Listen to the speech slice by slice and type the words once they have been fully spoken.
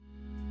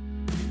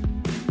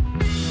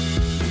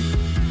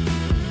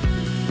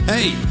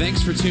Hey,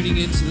 thanks for tuning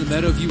in to the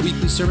Meadowview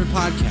Weekly Sermon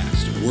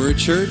Podcast. We're a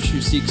church who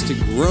seeks to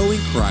grow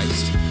in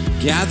Christ,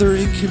 gather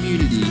in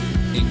community,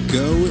 and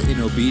go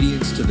in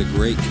obedience to the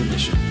Great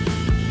Commission.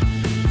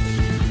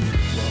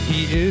 Well,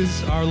 he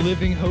is our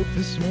living hope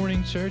this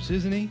morning, church,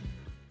 isn't he?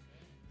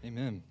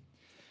 Amen.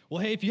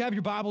 Well, hey, if you have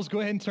your Bibles,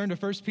 go ahead and turn to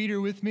 1 Peter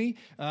with me.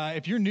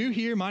 If you're new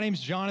here, my name's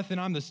Jonathan.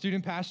 I'm the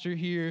student pastor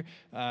here,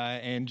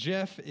 and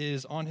Jeff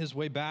is on his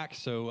way back,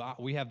 so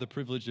we have the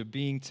privilege of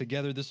being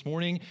together this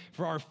morning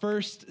for our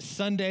first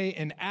Sunday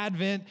in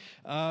Advent.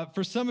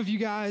 For some of you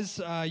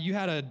guys, you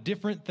had a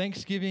different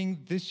Thanksgiving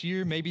this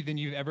year, maybe than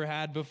you've ever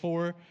had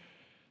before.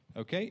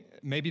 Okay,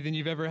 maybe than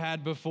you've ever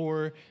had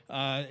before.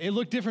 It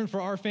looked different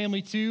for our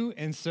family too,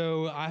 and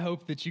so I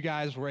hope that you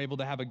guys were able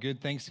to have a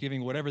good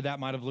Thanksgiving, whatever that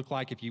might have looked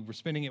like, if you were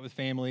spending it with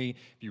family,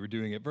 if you were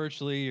doing it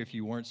virtually, or if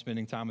you weren't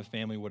spending time with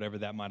family, whatever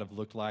that might have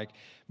looked like.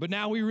 But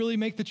now we really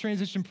make the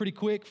transition pretty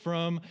quick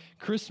from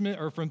Christmas,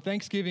 or from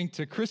Thanksgiving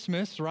to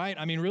Christmas, right?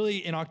 I mean,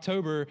 really in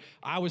October,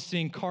 I was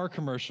seeing car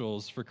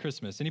commercials for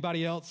Christmas.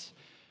 Anybody else?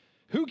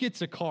 Who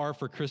gets a car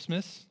for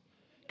Christmas?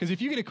 Because if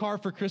you get a car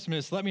for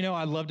Christmas, let me know.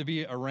 I'd love to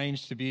be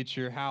arranged to be at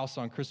your house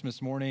on Christmas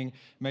morning.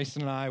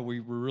 Mason and I,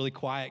 we're really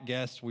quiet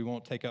guests. We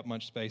won't take up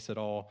much space at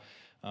all.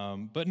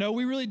 But no,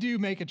 we really do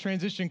make a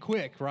transition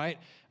quick, right?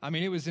 I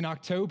mean, it was in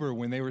October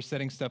when they were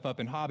setting stuff up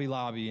in Hobby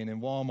Lobby and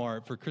in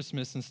Walmart for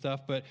Christmas and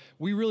stuff. But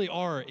we really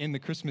are in the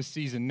Christmas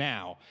season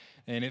now.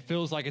 And it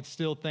feels like it's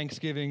still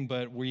Thanksgiving,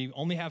 but we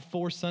only have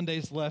 4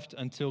 Sundays left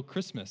until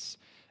Christmas.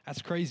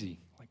 That's crazy.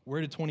 Like,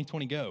 where did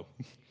 2020 go?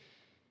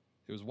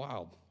 It was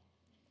wild.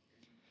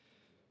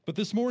 But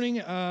this morning,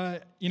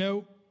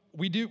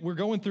 we're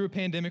going through a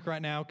pandemic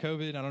right now,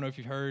 COVID. I don't know if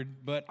you've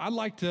heard, but I'd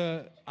like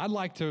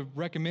to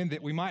recommend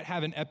that we might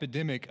have an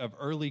epidemic of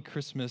early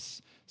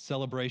Christmas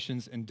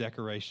celebrations and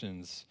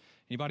decorations.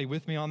 Anybody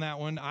with me on that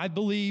one? I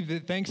believe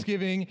that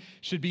Thanksgiving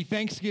should be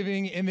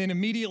Thanksgiving, and then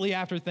immediately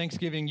after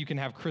Thanksgiving, you can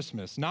have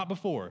Christmas. Not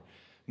before.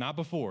 Not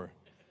before.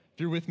 If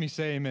you're with me,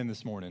 say amen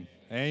this morning.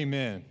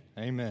 Amen.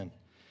 Amen.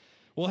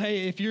 Well,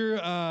 hey, if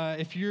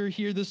you're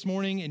here this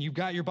morning and you've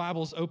got your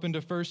Bibles open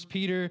to 1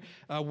 Peter,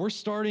 we're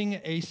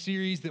starting a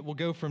series that will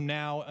go from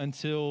now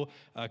until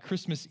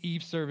Christmas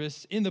Eve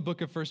service in the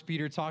book of 1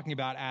 Peter, talking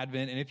about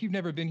Advent. And if you've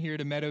never been here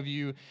to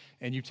Meadowview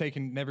and you've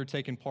never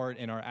taken part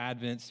in our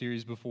Advent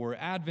series before,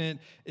 Advent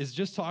is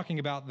just talking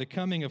about the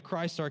coming of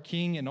Christ our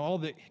King and all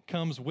that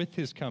comes with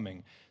his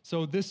coming.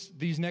 So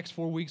these next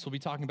 4 weeks we'll be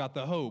talking about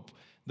the hope,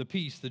 the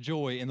peace, the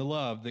joy, and the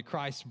love that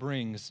Christ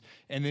brings,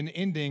 and then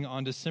ending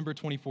on December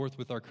 24th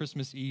with our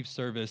Christmas Eve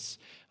service,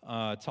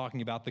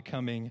 talking about the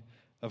coming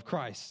of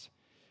Christ.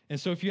 And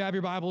so if you have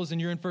your Bibles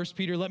and you're in 1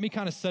 Peter, let me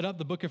kind of set up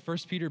the book of 1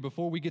 Peter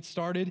before we get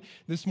started.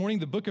 This morning,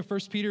 the book of 1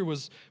 Peter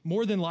was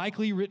more than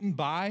likely written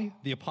by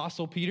the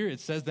Apostle Peter. It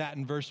says that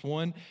in verse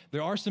 1.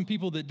 There are some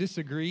people that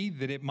disagree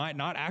that it might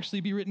not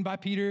actually be written by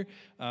Peter.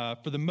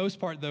 For the most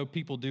part, though,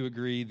 people do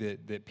agree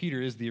that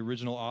Peter is the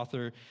original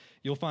author.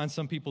 You'll find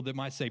some people that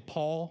might say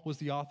Paul was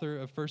the author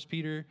of 1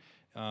 Peter,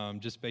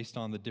 just based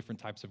on the different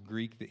types of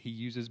Greek that he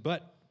uses.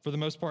 But for the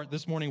most part,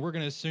 this morning, we're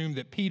going to assume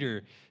that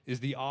Peter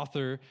is the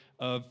author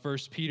of 1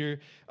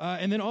 Peter.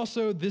 And then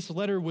also, this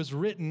letter was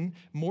written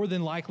more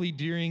than likely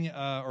during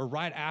or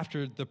right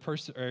after the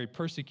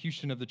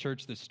persecution of the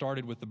church that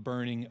started with the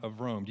burning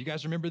of Rome. Do you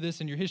guys remember this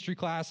in your history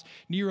class?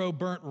 Nero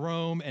burnt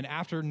Rome, and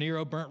after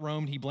Nero burnt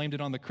Rome, he blamed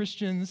it on the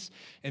Christians.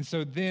 And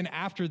so then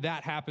after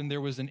that happened,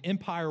 there was an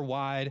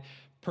empire-wide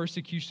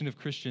persecution of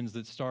Christians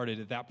that started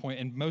at that point,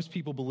 and most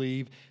people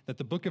believe that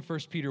the book of 1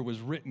 Peter was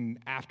written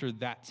after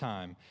that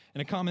time.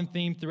 And a common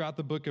theme throughout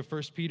the book of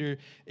 1 Peter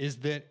is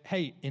that,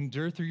 hey,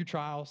 endure through your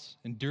trials,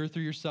 endure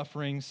through your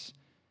sufferings,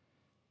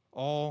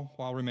 all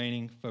while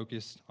remaining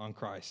focused on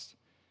Christ.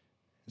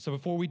 So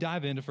before we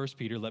dive into 1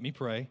 Peter, let me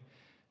pray,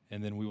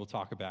 and then we will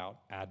talk about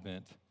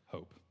Advent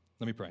hope.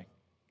 Let me pray.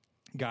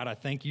 God, I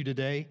thank you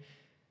today.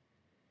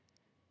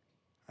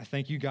 I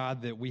thank you,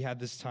 God, that we had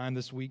this time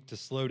this week to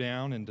slow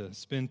down and to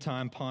spend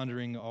time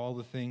pondering all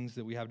the things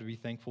that we have to be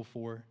thankful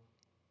for.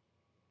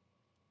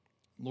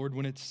 Lord,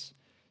 when it's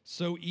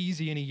so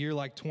easy in a year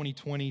like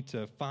 2020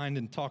 to find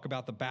and talk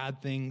about the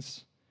bad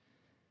things,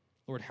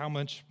 Lord, how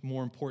much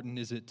more important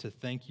is it to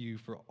thank you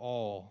for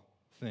all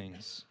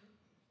things?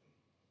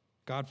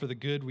 God, for the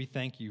good, we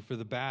thank you. For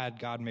the bad,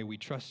 God, may we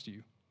trust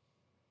you.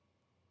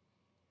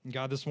 And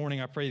God, this morning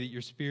I pray that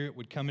your Spirit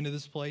would come into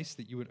this place,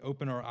 that you would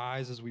open our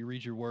eyes as we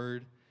read your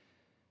word,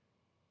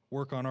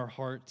 work on our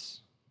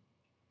hearts,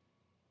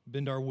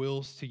 bend our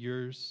wills to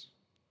yours,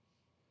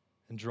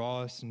 and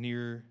draw us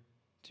nearer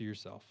to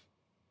yourself.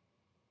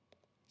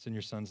 It's in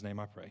your Son's name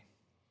I pray.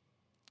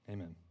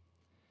 Amen.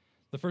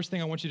 The first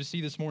thing I want you to see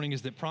this morning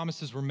is that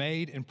promises were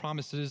made and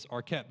promises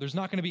are kept. There's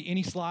not going to be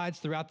any slides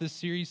throughout this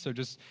series, so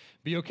just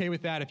be okay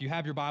with that. If you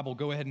have your Bible,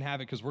 go ahead and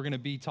have it, because we're going to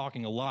be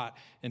talking a lot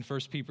in 1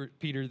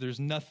 Peter. There's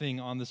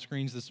nothing on the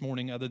screens this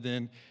morning other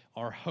than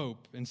our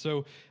hope. And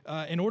so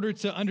in order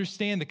to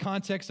understand the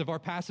context of our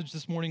passage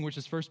this morning, which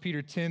is 1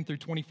 Peter 10 through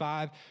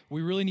 25,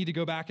 we really need to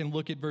go back and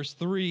look at verse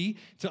 3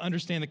 to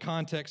understand the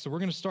context. So we're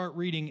going to start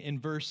reading in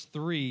verse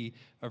 3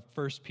 of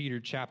 1 Peter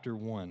chapter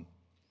 1.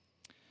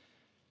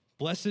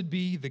 Blessed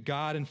be the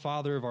God and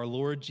Father of our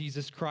Lord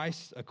Jesus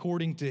Christ.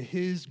 According to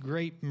his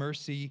great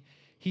mercy,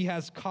 he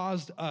has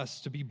caused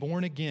us to be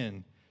born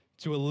again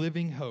to a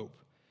living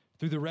hope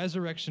through the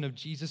resurrection of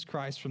Jesus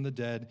Christ from the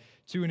dead,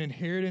 to an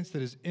inheritance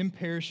that is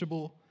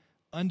imperishable,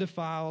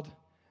 undefiled,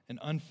 and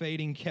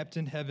unfading, kept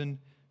in heaven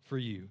for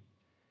you,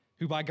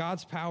 who by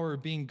God's power are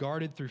being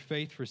guarded through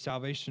faith for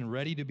salvation,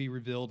 ready to be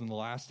revealed in the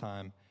last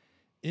time.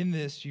 In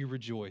this you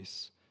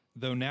rejoice,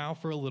 though now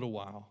for a little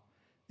while,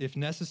 if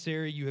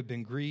necessary, you have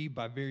been grieved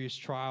by various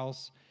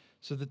trials,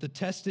 so that the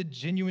tested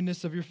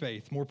genuineness of your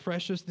faith, more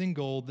precious than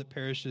gold that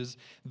perishes,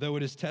 though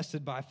it is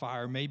tested by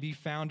fire, may be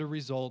found to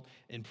result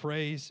in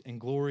praise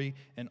and glory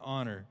and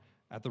honor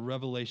at the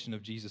revelation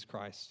of Jesus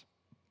Christ.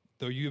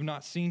 Though you have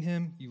not seen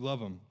him, you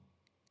love him.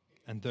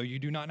 And though you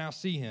do not now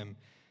see him,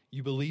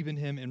 you believe in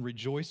him and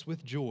rejoice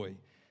with joy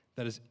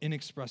that is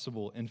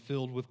inexpressible and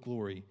filled with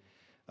glory,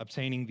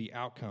 obtaining the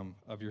outcome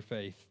of your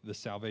faith, the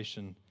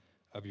salvation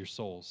of your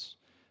souls.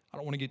 I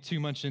don't want to get too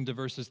much into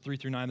verses 3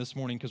 through 9 this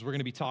morning, because we're going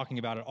to be talking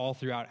about it all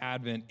throughout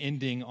Advent,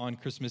 ending on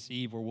Christmas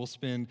Eve, where we'll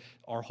spend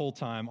our whole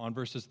time on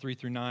verses 3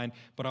 through 9.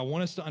 But I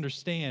want us to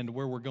understand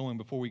where we're going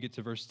before we get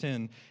to verse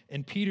 10.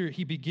 And Peter,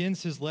 he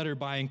begins his letter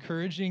by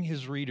encouraging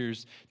his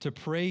readers to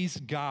praise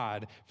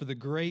God for the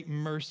great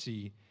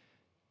mercy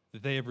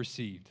that they have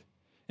received.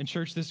 And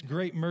church, this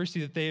great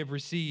mercy that they have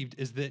received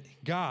is that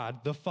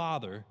God, the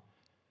Father,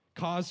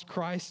 caused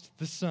Christ,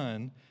 the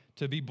Son,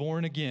 to be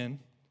born again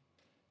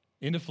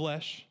into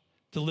flesh,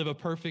 to live a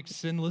perfect,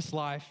 sinless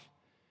life,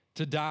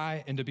 to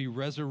die, and to be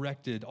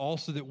resurrected, all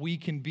so that we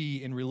can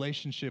be in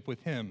relationship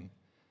with him.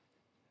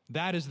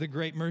 That is the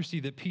great mercy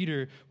that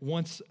Peter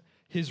wants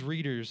his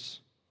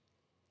readers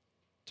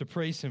to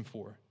praise him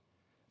for.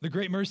 The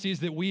great mercy is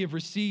that we have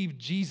received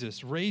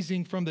Jesus,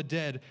 raising from the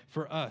dead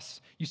for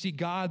us. You see,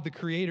 God, the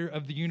creator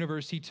of the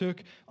universe, he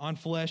took on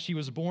flesh. He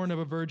was born of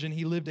a virgin.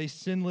 He lived a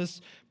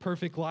sinless,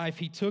 perfect life.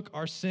 He took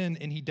our sin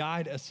and he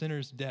died a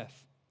sinner's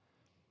death.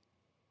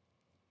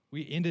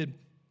 We ended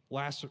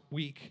last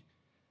week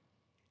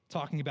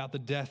talking about the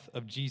death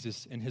of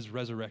Jesus and his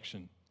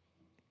resurrection.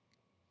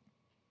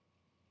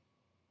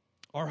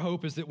 Our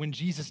hope is that when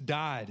Jesus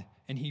died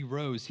and he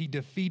rose, he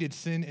defeated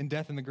sin and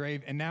death in the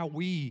grave, and now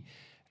we,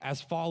 as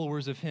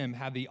followers of him,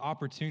 have the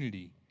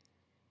opportunity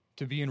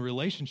to be in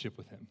relationship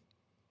with him.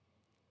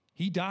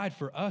 He died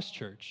for us,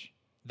 church.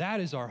 That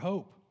is our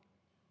hope.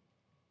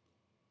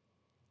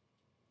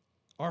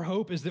 Our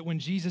hope is that when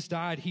Jesus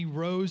died, he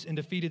rose and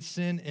defeated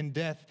sin and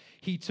death.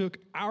 He took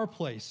our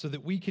place so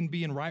that we can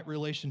be in right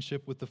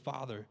relationship with the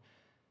Father.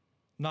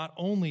 Not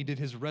only did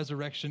his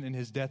resurrection and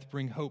his death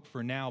bring hope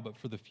for now, but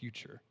for the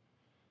future.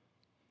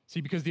 See,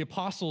 because the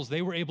apostles,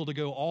 they were able to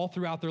go all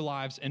throughout their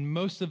lives, and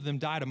most of them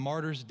died a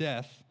martyr's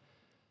death.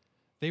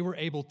 They were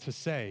able to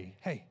say,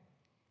 hey,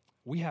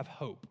 we have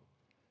hope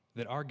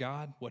that our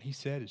God, what he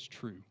said, is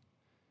true.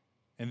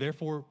 And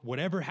therefore,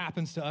 whatever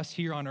happens to us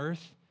here on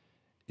earth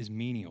is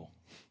menial.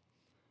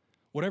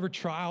 Whatever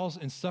trials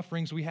and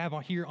sufferings we have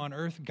here on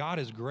earth, God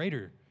is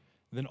greater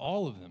than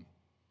all of them.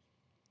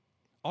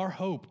 Our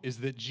hope is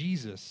that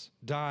Jesus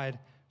died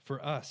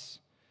for us.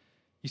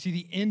 You see,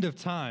 the end of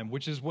time,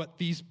 which is what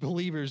these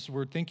believers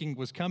were thinking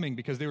was coming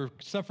because they were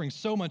suffering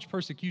so much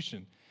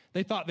persecution.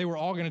 They thought they were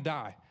all going to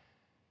die.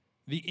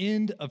 The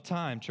end of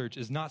time, church,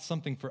 is not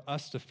something for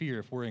us to fear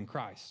if we're in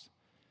Christ.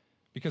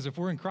 Because if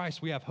we're in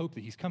Christ, we have hope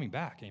that he's coming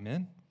back,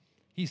 amen?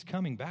 He's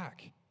coming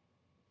back.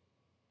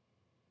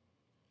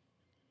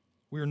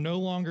 We no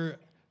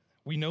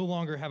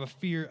longer have a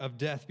fear of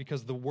death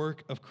because the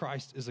work of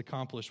Christ is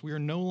accomplished. We are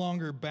no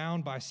longer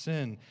bound by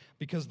sin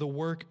because the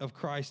work of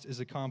Christ is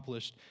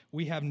accomplished.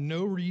 We have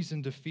no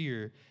reason to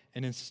fear,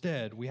 and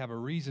instead we have a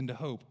reason to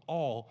hope,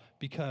 all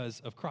because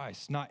of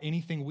Christ. Not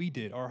anything we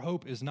did. Our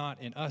hope is not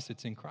in us,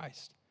 it's in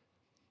Christ.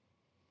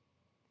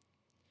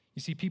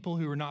 You see, people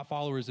who are not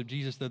followers of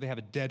Jesus, though, they have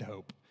a dead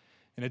hope.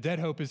 And a dead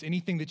hope is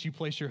anything that you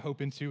place your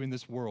hope into in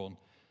this world.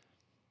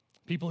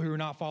 People who are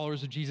not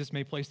followers of Jesus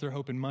may place their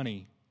hope in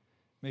money,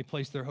 may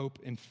place their hope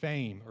in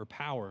fame or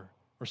power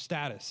or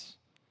status.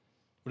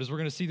 But as we're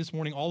going to see this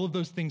morning, all of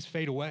those things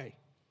fade away.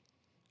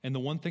 And the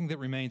one thing that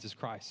remains is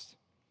Christ.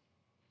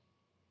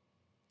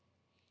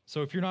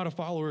 So if you're not a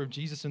follower of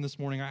Jesus in this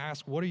morning, I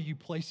ask, what are you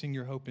placing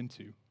your hope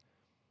into?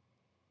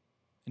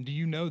 And do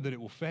you know that it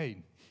will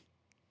fade?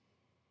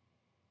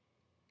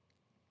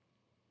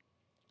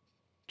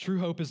 True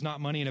hope is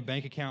not money in a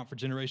bank account for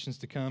generations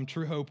to come.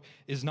 True hope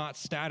is not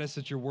status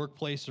at your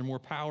workplace or more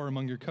power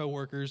among your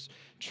coworkers.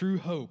 True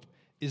hope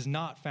is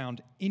not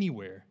found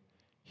anywhere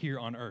here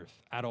on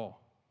earth at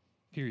all.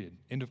 Period.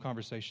 End of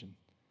conversation.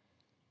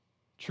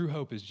 True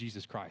hope is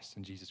Jesus Christ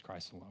and Jesus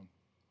Christ alone.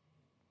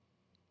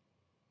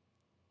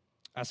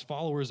 As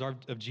followers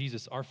of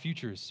Jesus, our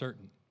future is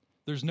certain.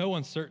 There's no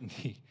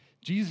uncertainty.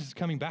 Jesus is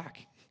coming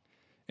back.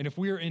 And if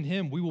we are in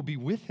him, we will be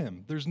with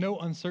him. There's no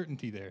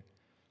uncertainty there.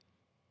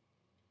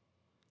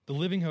 The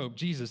living hope,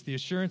 Jesus, the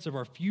assurance of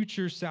our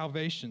future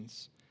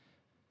salvations,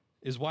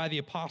 is why the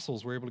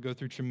apostles were able to go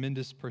through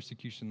tremendous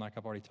persecution like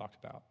I've already talked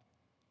about.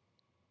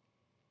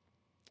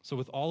 So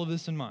with all of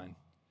this in mind,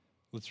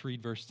 let's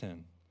read verse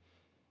 10.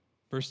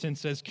 Verse 10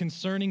 says,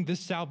 concerning this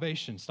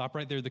salvation, stop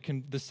right there.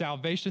 The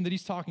salvation that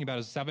he's talking about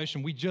is the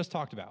salvation we just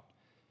talked about.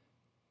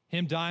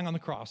 Him dying on the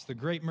cross, the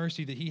great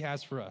mercy that he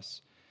has for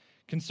us.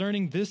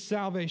 Concerning this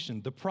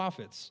salvation, the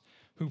prophets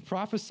who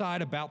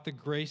prophesied about the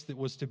grace that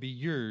was to be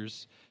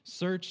yours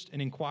searched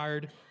and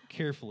inquired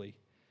carefully,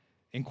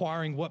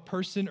 inquiring what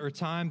person or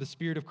time the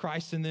Spirit of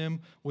Christ in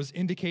them was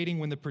indicating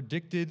when they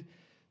predicted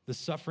the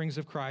sufferings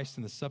of Christ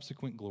and the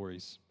subsequent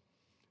glories.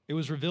 It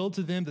was revealed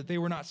to them that they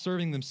were not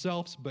serving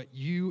themselves, but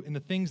you and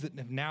the things that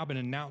have now been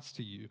announced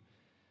to you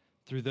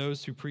through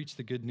those who preach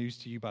the good news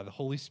to you by the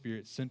Holy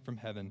Spirit sent from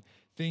heaven,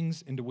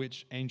 things into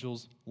which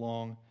angels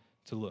long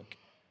to look.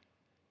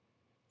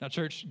 Now,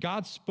 church,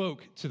 God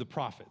spoke to the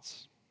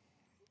prophets.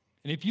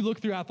 And if you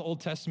look throughout the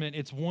Old Testament,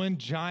 it's one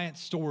giant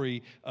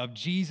story of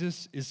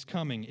Jesus is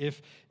coming.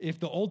 If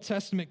the Old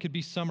Testament could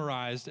be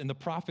summarized and the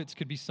prophets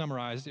could be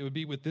summarized, it would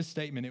be with this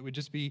statement. It would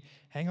just be,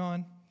 hang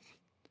on,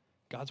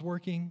 God's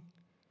working.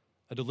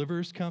 A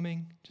deliverer's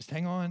coming. Just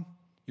hang on.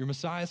 Your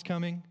Messiah's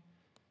coming.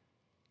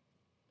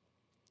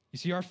 You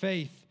see, our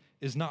faith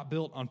is not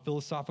built on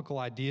philosophical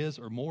ideas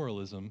or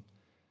moralism.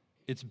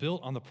 It's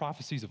built on the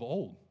prophecies of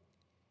old.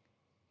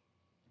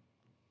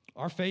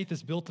 Our faith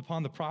is built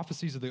upon the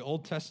prophecies of the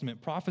Old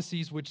Testament,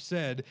 prophecies which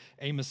said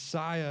a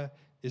Messiah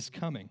is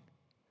coming.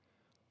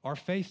 Our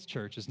faith,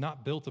 church, is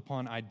not built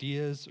upon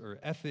ideas or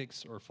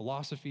ethics or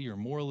philosophy or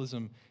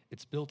moralism.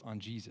 It's built on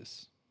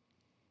Jesus.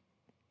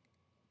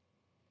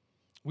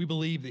 We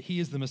believe that he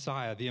is the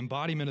Messiah, the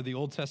embodiment of the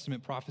Old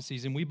Testament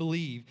prophecies, and we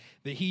believe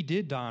that he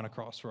did die on a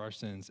cross for our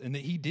sins and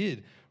that he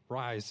did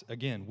rise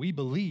again. We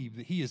believe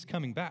that he is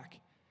coming back.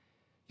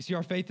 You see,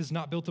 our faith is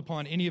not built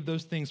upon any of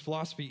those things,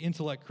 philosophy,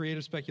 intellect,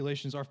 creative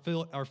speculations.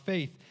 Our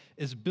faith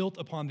is built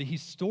upon the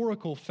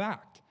historical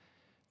fact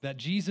that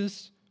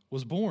Jesus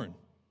was born.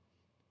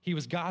 He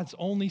was God's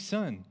only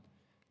son,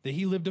 that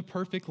he lived a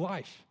perfect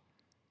life,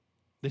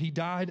 that he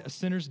died a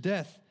sinner's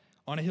death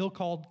on a hill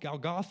called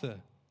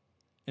Golgotha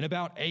in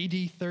about AD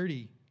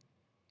 30.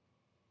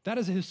 That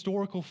is a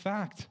historical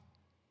fact.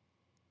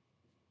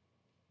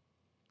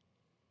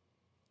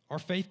 Our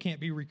faith can't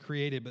be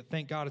recreated, but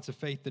thank God it's a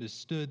faith that has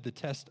stood the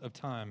test of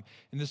time.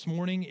 And this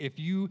morning, if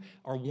you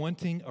are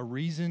wanting a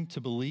reason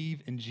to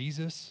believe in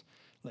Jesus,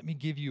 let me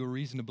give you a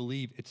reason to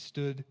believe it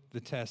stood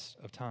the test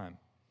of time.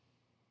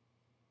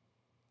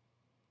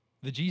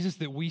 The Jesus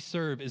that we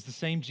serve is the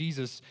same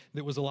Jesus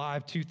that was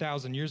alive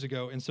 2,000 years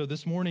ago. And so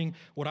this morning,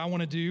 what I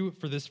want to do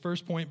for this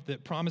first point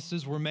that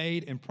promises were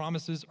made and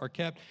promises are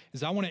kept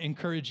is I want to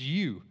encourage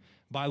you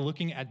by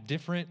looking at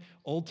different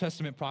Old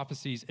Testament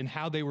prophecies and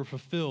how they were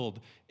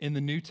fulfilled in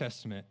the New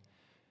Testament.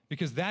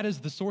 Because that is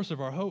the source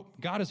of our hope.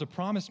 God is a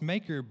promise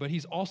maker, but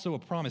he's also a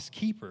promise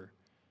keeper.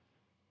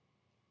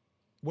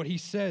 What he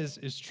says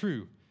is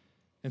true.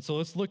 And so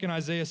let's look in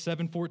Isaiah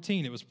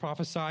 7:14. It was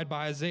prophesied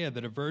by Isaiah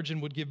that a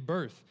virgin would give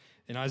birth.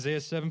 In Isaiah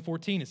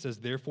 7:14, it says,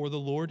 therefore the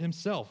Lord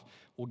himself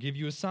will give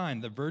you a sign.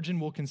 The virgin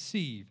will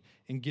conceive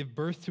and give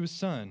birth to a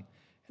son,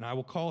 and I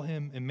will call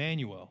him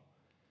Emmanuel.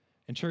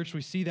 In church,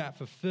 we see that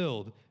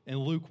fulfilled in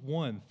Luke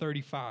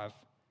 1:35.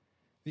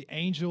 The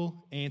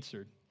angel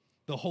answered,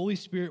 the Holy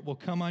Spirit will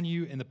come on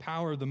you, and the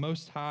power of the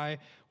Most High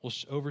will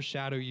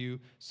overshadow you.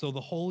 So the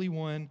Holy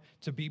One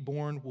to be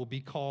born will be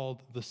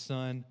called the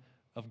Son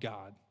of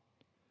God.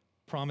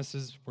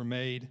 Promises were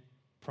made,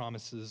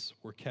 promises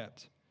were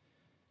kept.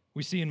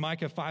 We see in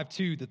Micah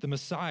 5:2 that the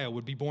Messiah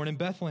would be born in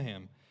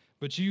Bethlehem.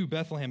 But you,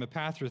 Bethlehem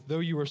Ephrathah, though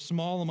you are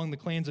small among the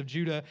clans of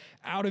Judah,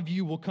 out of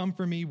you will come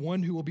for me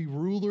one who will be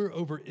ruler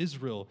over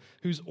Israel,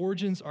 whose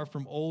origins are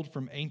from old,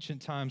 from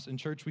ancient times. In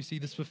church, we see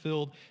this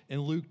fulfilled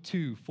in Luke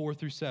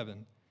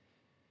 2:4-7.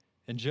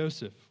 And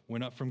Joseph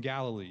went up from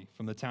Galilee,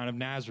 from the town of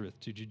Nazareth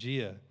to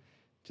Judea,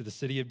 to the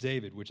city of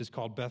David, which is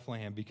called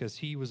Bethlehem, because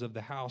he was of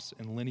the house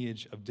and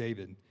lineage of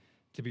David,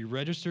 to be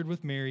registered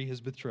with Mary,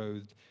 his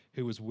betrothed,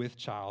 who was with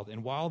child.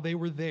 And while they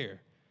were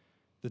there,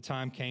 the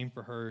time came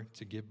for her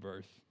to give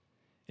birth.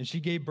 And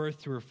she gave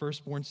birth to her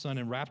firstborn son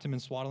and wrapped him in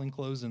swaddling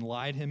clothes and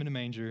laid him in a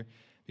manger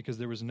because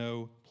there was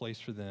no place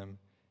for them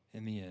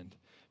in the inn.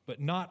 But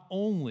not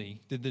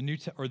only did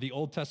the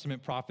Old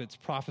Testament prophets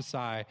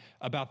prophesy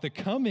about the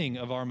coming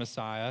of our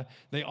Messiah,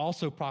 they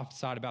also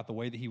prophesied about the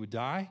way that he would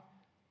die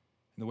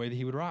and the way that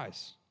he would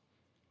rise.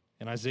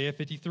 In Isaiah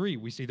 53,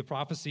 we see the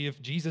prophecy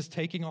of Jesus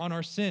taking on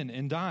our sin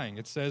and dying.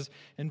 It says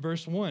in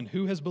verse 1,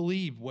 who has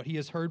believed what he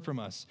has heard from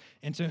us?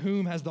 And to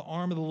whom has the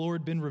arm of the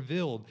Lord been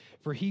revealed?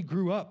 For he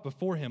grew up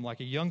before him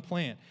like a young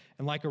plant,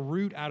 and like a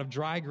root out of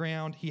dry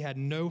ground. He had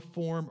no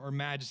form or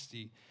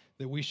majesty,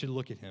 that we should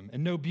look at him,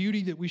 and no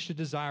beauty that we should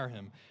desire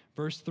him.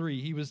 Verse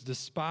 3, he was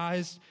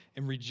despised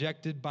and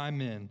rejected by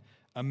men,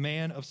 a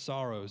man of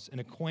sorrows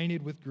and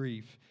acquainted with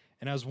grief.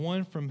 And as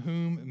one from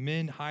whom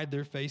men hide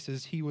their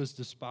faces, he was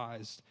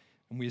despised,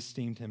 and we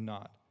esteemed him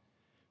not.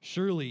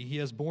 Surely he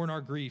has borne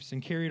our griefs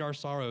and carried our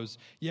sorrows,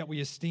 yet we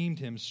esteemed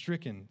him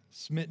stricken,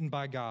 smitten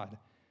by God,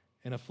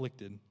 and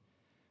afflicted.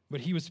 But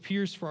he was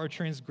pierced for our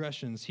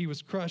transgressions. He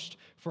was crushed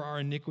for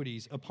our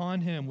iniquities. Upon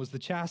him was the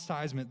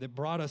chastisement that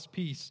brought us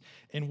peace,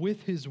 and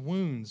with his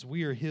wounds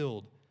we are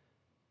healed.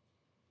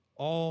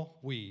 All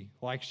we,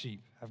 like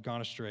sheep, have gone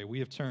astray. We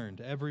have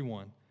turned, every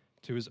one,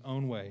 to his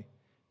own way,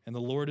 and the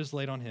Lord has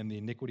laid on him the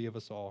iniquity of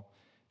us all.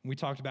 And we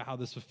talked about how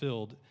this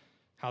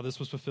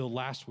was fulfilled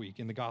last week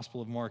in the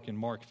Gospel of Mark, in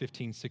Mark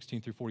 15,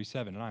 16 through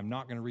 47. And I'm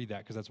not going to read that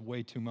because that's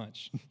way too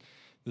much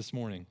this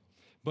morning.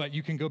 But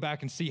you can go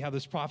back and see how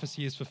this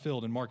prophecy is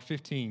fulfilled in Mark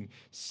 15,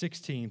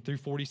 16 through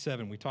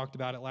 47. We talked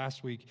about it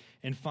last week.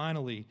 And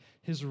finally,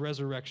 his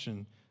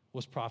resurrection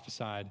was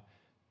prophesied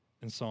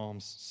in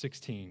Psalms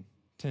 16,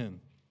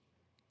 10.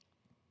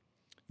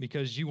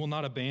 Because you will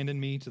not abandon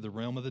me to the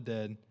realm of the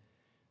dead,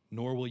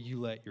 nor will you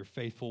let your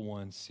faithful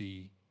one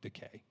see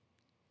decay.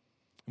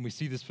 And we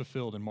see this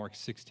fulfilled in Mark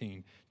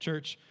 16.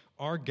 Church,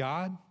 our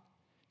God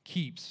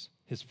keeps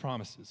his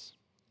promises.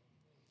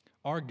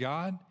 Our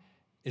God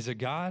is a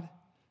God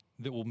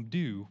that will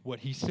do what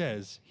he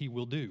says he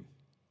will do.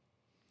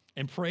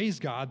 And praise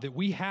God that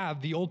we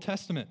have the Old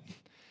Testament,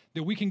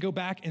 that we can go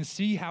back and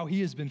see how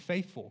he has been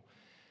faithful.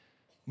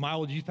 My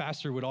old youth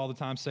pastor would all the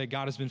time say,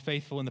 God has been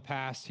faithful in the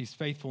past, he's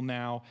faithful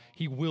now,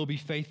 he will be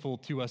faithful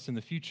to us in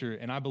the future.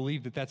 And I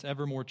believe that that's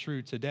ever more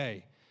true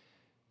today.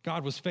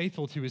 God was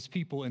faithful to his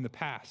people in the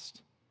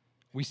past.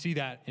 We see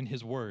that in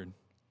his word.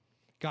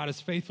 God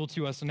is faithful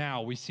to us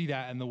now. We see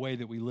that in the way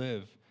that we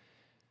live.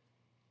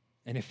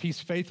 And if he's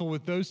faithful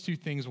with those two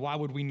things, why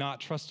would we not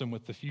trust him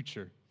with the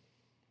future?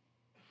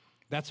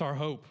 That's our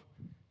hope.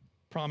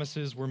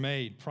 Promises were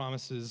made.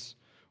 Promises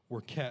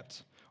were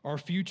kept. Our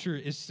future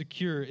is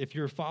secure. If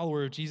you're a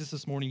follower of Jesus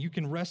this morning, you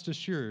can rest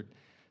assured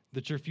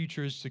that your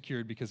future is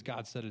secured because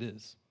God said it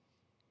is.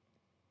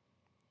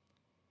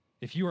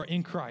 If you are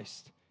in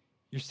Christ,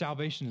 your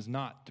salvation is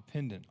not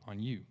dependent on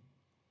you.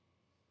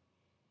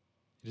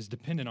 It is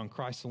dependent on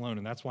Christ alone,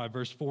 and that's why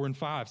verse 4 and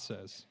 5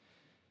 says,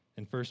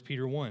 in 1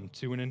 Peter 1,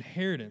 to an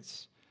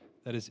inheritance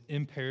that is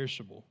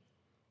imperishable,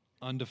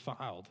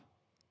 undefiled,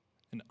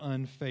 and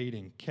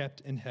unfading,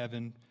 kept in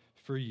heaven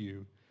for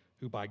you,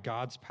 who by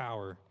God's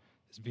power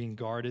is being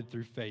guarded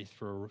through faith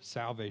for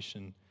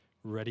salvation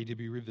ready to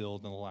be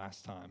revealed in the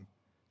last time.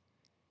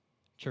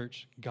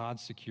 Church, God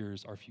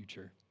secures our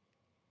future.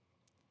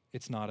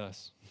 It's not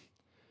us.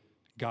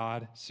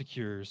 God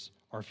secures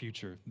our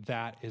future.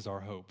 That is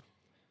our hope.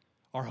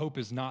 Our hope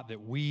is not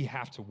that we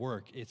have to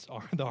work.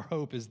 Our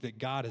hope is that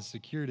God has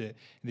secured it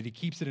and that he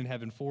keeps it in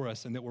heaven for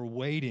us and that we're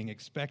waiting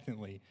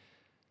expectantly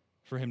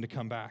for him to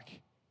come back.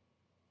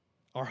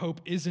 Our hope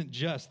isn't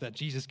just that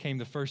Jesus came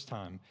the first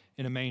time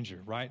in a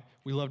manger, right?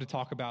 We love to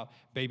talk about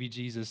baby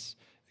Jesus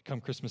come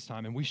Christmas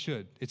time, and we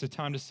should. It's a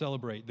time to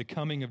celebrate the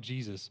coming of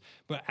Jesus.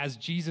 But as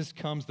Jesus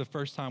comes the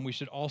first time, we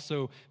should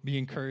also be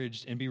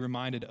encouraged and be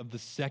reminded of the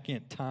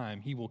second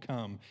time he will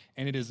come,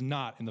 and it is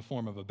not in the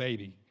form of a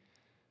baby.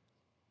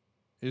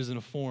 It is in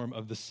the form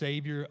of the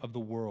Savior of the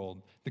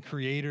world, the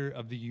creator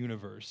of the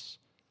universe.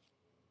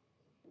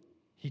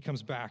 He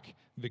comes back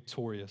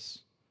victorious.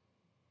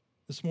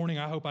 This morning,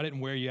 I hope I didn't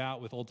wear you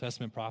out with Old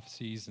Testament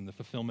prophecies and the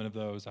fulfillment of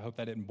those. I hope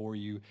that didn't bore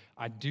you.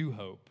 I do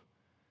hope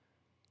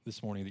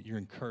this morning that you're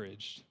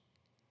encouraged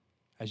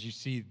as you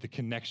see the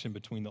connection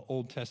between the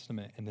Old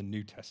Testament and the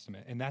New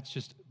Testament. And that's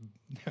just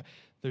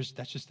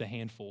a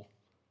handful.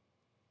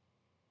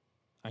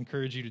 I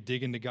encourage you to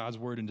dig into God's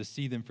word and to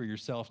see them for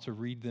yourself, to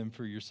read them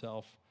for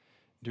yourself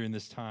during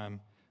this time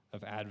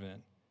of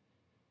Advent.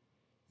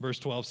 Verse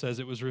 12 says,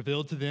 it was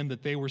revealed to them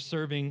that they were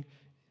serving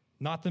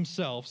not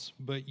themselves,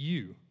 but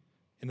you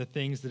in the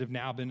things that have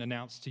now been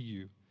announced to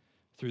you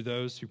through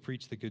those who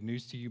preach the good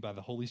news to you by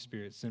the Holy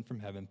Spirit sent from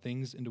heaven,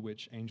 things into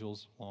which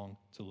angels long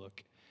to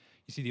look.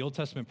 You see, the Old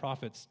Testament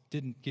prophets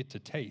didn't get to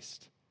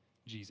taste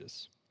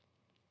Jesus,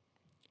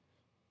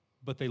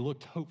 but they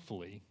looked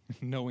hopefully,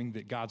 knowing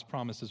that God's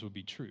promises would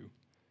be true.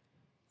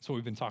 That's what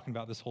we've been talking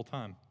about this whole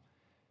time.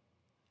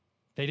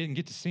 They didn't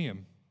get to see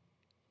him,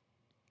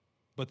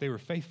 but they were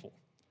faithful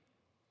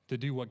to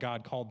do what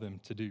God called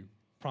them to do.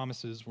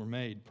 Promises were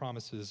made.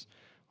 Promises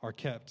are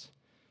kept.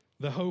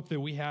 The hope that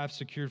we have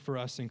secured for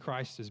us in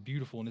Christ is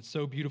beautiful, and it's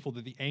so beautiful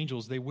that the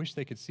angels, they wish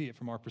they could see it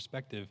from our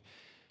perspective,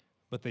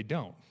 but they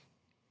don't.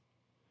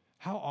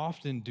 How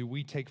often do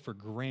we take for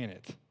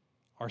granted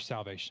our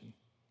salvation?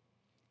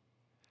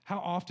 How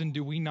often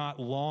do we not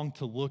long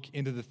to look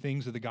into the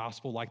things of the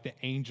gospel like the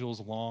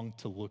angels long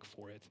to look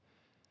for it?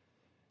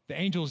 The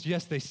angels,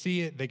 yes, they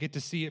see it. They get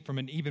to see it from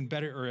an even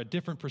better or a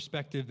different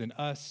perspective than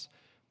us,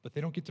 but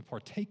they don't get to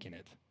partake in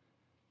it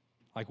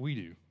like we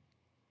do.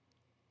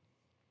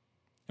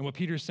 And what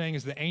Peter is saying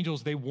is the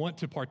angels, they want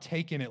to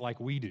partake in it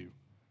like we do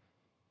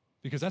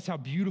because that's how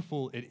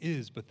beautiful it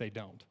is, but they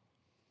don't.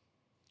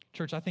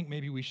 Church, I think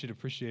maybe we should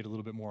appreciate a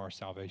little bit more our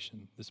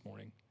salvation this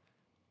morning.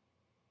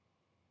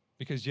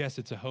 Because yes,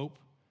 it's a hope,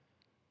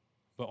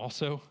 but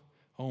also,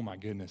 oh my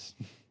goodness.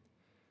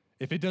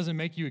 If it doesn't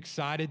make you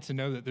excited to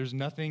know that there's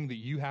nothing that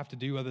you have to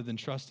do other than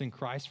trust in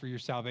Christ for your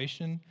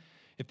salvation,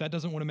 if that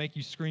doesn't want to make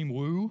you scream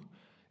woo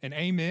and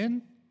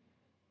amen,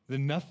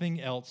 then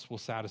nothing else will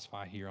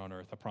satisfy here on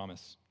earth, I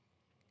promise.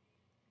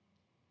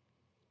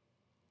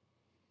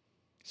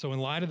 So in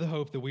light of the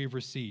hope that we've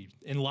received,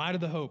 in light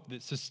of the hope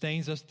that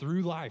sustains us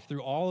through life,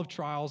 through all of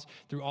trials,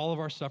 through all of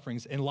our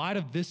sufferings, in light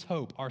of this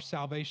hope, our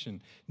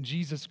salvation,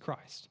 Jesus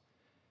Christ,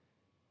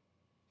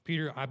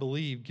 Peter, I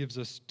believe, gives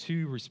us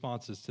two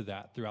responses to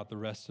that throughout the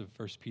rest of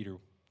 1 Peter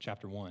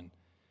chapter 1.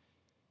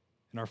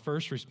 And our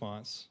first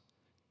response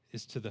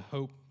is to the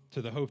hope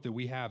that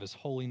we have is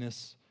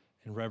holiness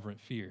and reverent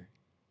fear.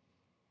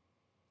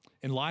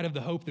 In light of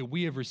the hope that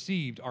we have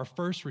received, our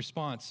first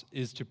response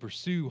is to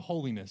pursue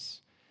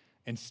holiness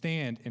and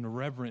stand in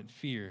reverent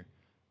fear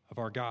of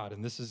our God.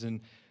 And this is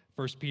in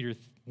 1 Peter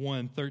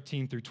 1,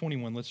 13 through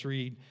 21. Let's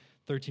read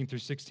 13 through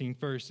 16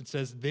 first. It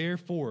says,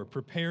 "Therefore,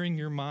 preparing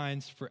your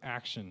minds for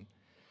action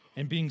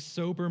and being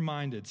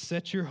sober-minded,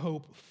 set your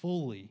hope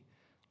fully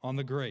on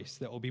the grace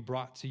that will be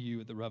brought to you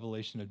at the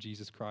revelation of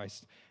Jesus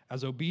Christ.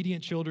 As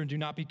obedient children, do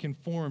not be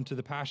conformed to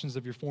the passions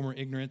of your former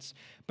ignorance,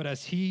 but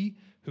as he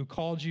who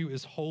called you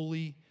is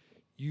holy,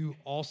 you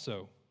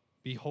also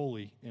be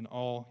holy in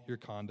all your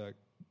conduct.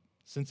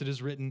 Since it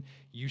is written,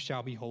 you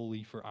shall be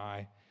holy, for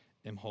I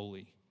am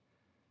holy."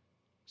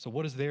 So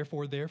what is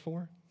therefore?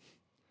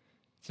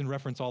 It's in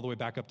reference all the way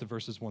back up to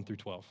verses 1 through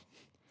 12.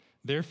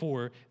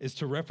 Therefore is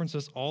to reference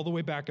us all the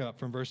way back up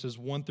from verses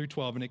 1 through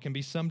 12, and it can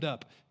be summed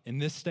up in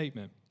this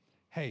statement.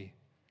 Hey,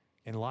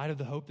 in light of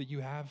the hope that you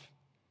have,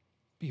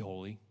 be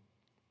holy.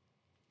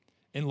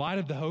 In light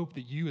of the hope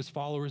that you as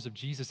followers of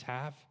Jesus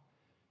have,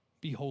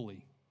 be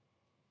holy.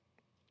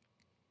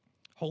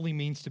 Holy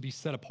means to be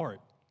set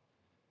apart,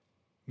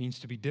 means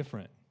to be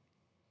different.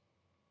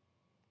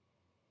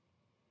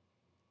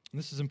 And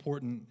this is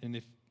important, and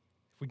if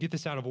we get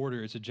this out of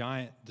order, it's a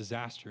giant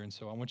disaster, and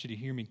so I want you to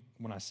hear me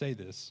when I say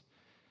this.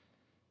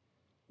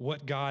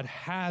 What God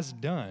has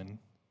done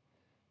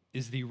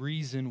is the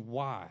reason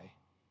why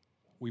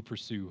we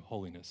pursue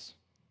holiness.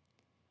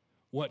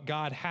 What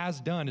God has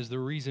done is the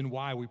reason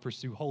why we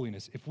pursue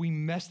holiness. If we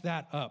mess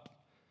that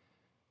up,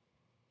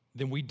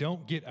 then we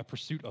don't get a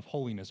pursuit of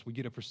holiness. We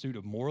get a pursuit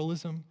of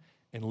moralism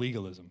and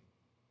legalism.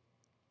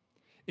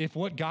 If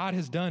what God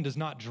has done does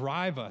not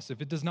drive us,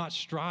 if it does not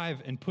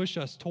strive and push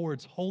us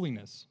towards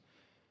holiness,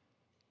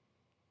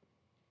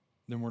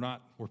 then we're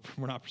not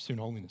pursuing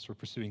holiness. We're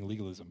pursuing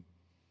legalism.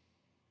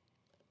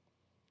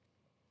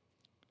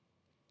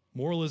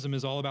 Moralism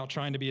is all about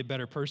trying to be a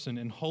better person,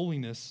 and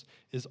holiness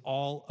is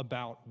all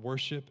about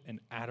worship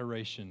and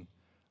adoration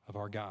of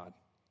our God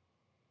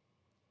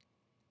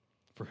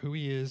for who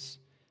he is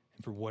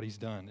and for what he's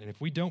done. And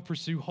if we don't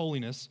pursue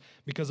holiness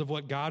because of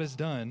what God has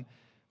done,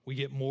 we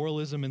get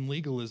moralism and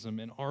legalism,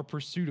 and our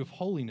pursuit of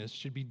holiness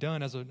should be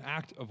done as an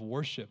act of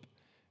worship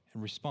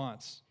and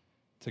response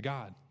to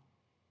God.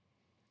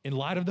 In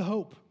light of the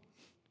hope,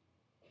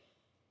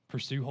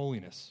 pursue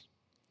holiness.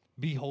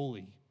 Be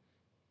holy.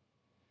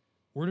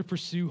 We're to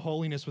pursue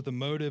holiness with a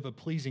motive of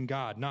pleasing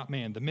God, not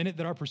man. The minute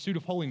that our pursuit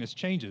of holiness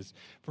changes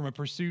from a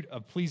pursuit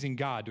of pleasing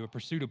God to a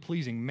pursuit of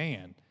pleasing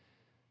man,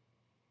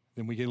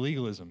 then we get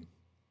legalism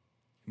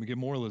and we get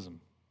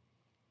moralism.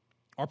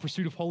 Our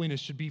pursuit of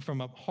holiness should be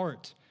from a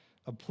heart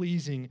of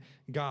pleasing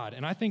God.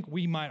 And I think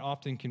we might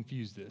often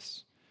confuse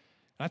this.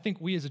 And I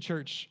think we as a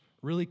church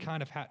really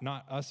kind of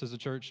not us as a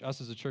church,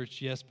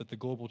 yes, but the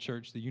global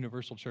church, the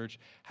universal church,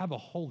 have a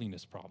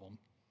holiness problem.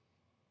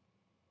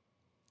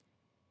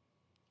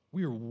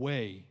 We are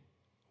way,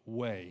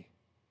 way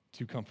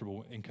too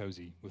comfortable and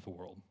cozy with the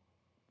world.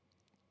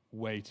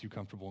 Way too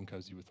comfortable and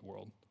cozy with the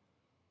world.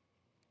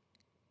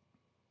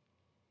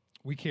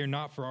 We care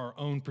not for our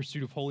own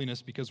pursuit of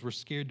holiness because we're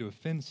scared to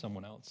offend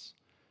someone else.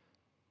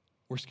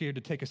 We're scared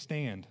to take a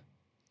stand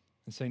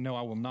and say, no,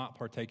 I will not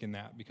partake in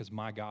that because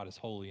my God is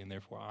holy and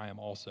therefore I am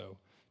also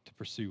to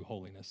pursue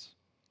holiness.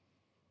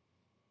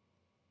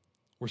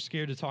 We're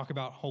scared to talk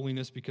about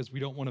holiness because we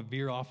don't want to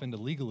veer off into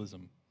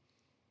legalism.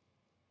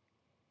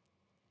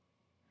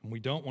 And we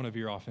don't want to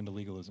veer off into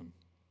legalism.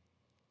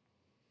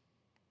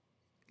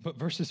 But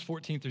verses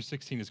 14 through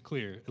 16 is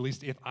clear. At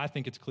least if I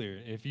think it's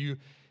clear. If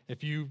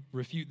you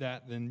refute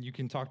that, then you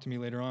can talk to me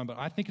later on. But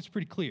I think it's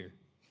pretty clear.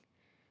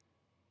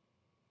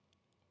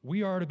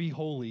 We are to be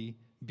holy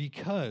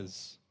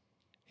because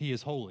he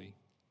is holy.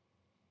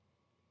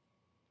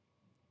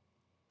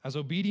 As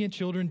obedient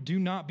children, do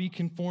not be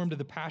conformed to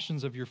the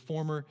passions of your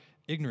former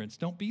ignorance.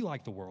 Don't be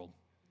like the world.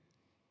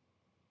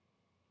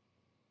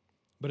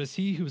 But as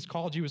he who has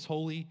called you is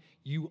holy,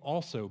 you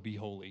also be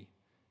holy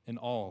in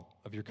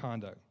all of your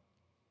conduct.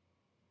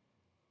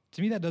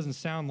 To me, that doesn't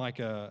sound like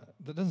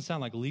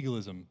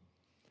legalism.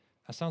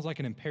 That sounds like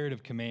an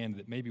imperative command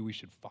that maybe we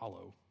should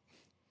follow.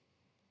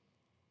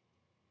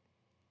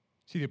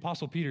 See, the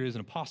Apostle Peter is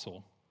an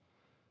apostle,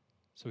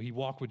 so he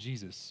walked with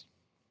Jesus.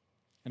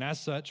 And as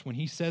such, when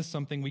he says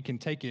something, we can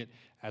take it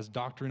as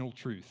doctrinal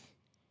truth.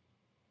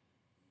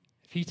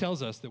 If he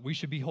tells us that we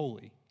should be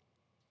holy,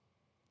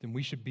 then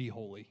we should be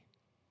holy.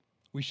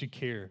 We should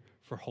care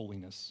for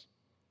holiness.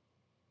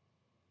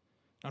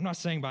 I'm not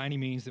saying by any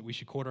means that we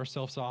should cut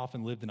ourselves off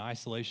and live an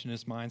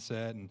isolationist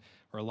mindset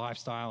or a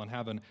lifestyle and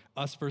have an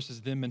us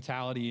versus them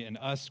mentality and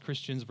us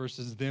Christians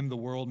versus them, the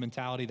world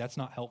mentality. That's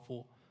not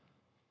helpful.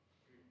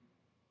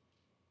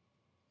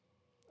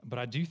 But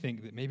I do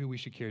think that maybe we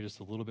should care just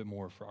a little bit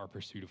more for our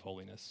pursuit of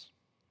holiness.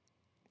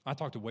 I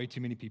talk to way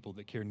too many people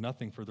that care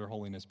nothing for their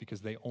holiness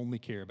because they only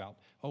care about,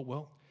 oh,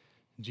 well,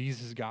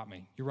 Jesus has got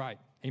me. You're right.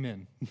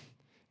 Amen.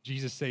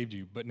 Jesus saved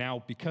you. But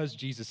now, because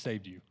Jesus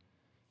saved you,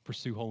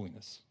 pursue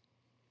holiness.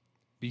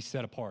 Be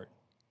set apart.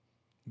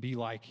 Be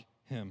like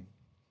him.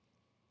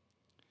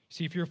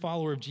 See, if you're a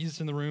follower of Jesus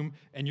in the room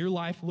and your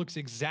life looks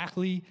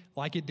exactly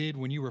like it did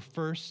when you were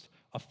first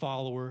a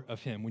follower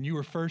of him, when you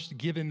were first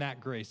given that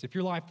grace, if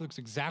your life looks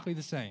exactly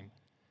the same,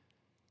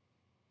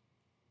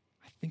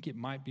 I think it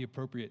might be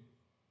appropriate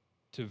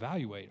to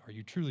evaluate, are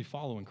you truly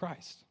following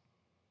Christ?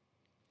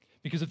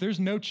 Because if there's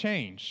no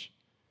change,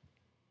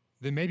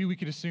 then maybe we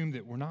could assume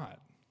that we're not.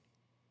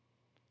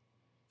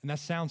 And that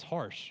sounds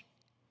harsh.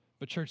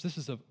 But church, this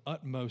is of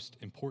utmost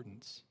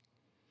importance.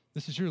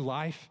 This is your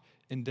life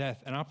and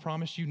death. And I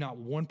promise you, not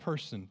one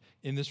person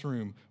in this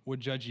room would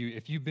judge you.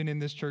 If you've been in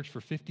this church for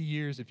 50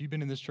 years, if you've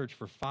been in this church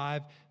for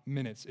 5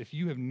 minutes, if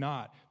you have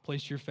not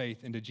placed your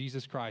faith into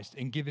Jesus Christ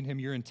and given him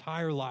your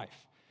entire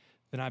life,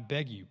 then I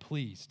beg you,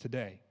 please,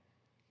 today,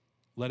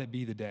 let it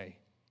be the day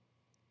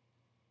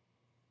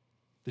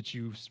that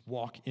you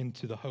walk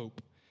into the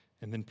hope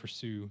and then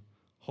pursue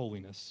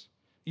holiness.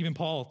 Even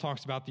Paul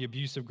talks about the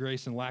abuse of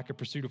grace and lack of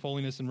pursuit of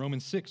holiness in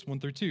Romans 6,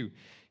 1-2.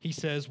 He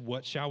says,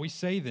 what shall we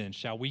say then?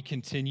 Shall we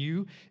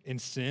continue in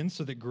sin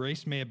so that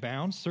grace may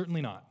abound?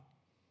 Certainly not.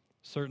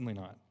 Certainly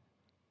not.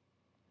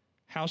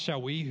 How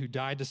shall we who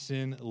died to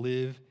sin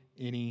live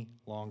any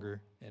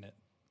longer in it?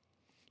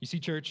 You see,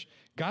 church,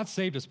 God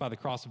saved us by the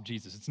cross of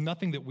Jesus. It's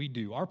nothing that we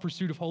do. Our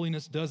pursuit of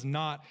holiness does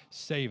not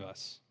save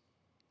us.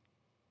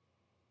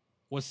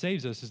 What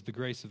saves us is the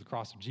grace of the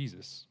cross of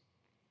Jesus.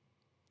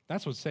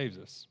 That's what saves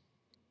us.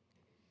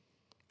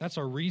 That's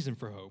our reason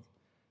for hope.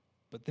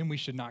 But then we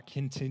should not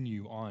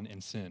continue on in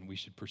sin. We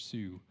should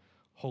pursue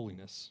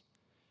holiness.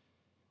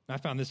 And I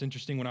found this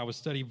interesting when I was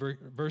studying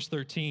verse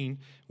 13,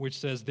 which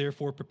says,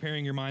 therefore,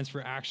 preparing your minds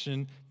for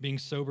action, being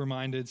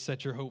sober-minded,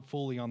 set your hope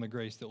fully on the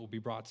grace that will be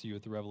brought to you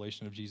at the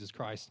revelation of Jesus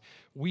Christ.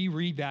 We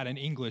read that in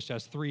English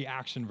as 3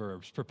 action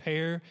verbs: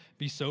 prepare,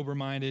 be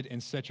sober-minded,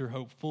 and set your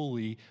hope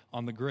fully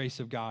on the grace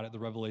of God at the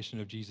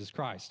revelation of Jesus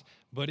Christ.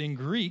 But in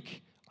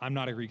Greek, I'm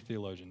not a Greek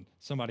theologian.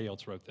 Somebody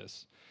else wrote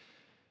this.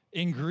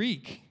 In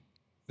Greek,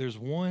 there's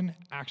one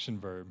action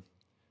verb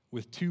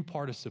with 2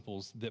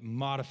 participles that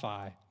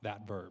modify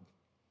that verb.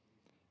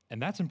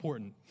 And that's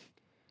important.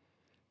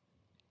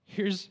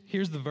 Here's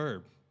the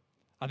verb.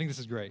 I think this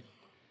is great.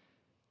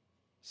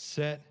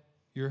 Set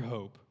your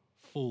hope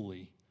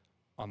fully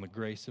on the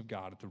grace of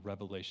God at the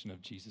revelation of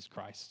Jesus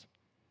Christ.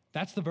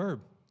 That's the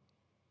verb.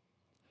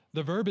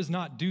 The verb is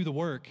not do the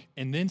work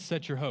and then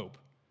set your hope.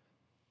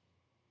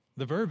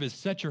 The verb is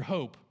set your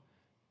hope.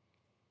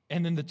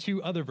 And then the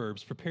 2 other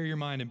verbs, prepare your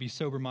mind and be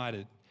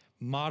sober-minded,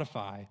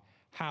 modify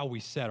how we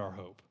set our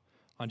hope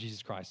on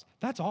Jesus Christ.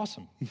 That's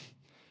awesome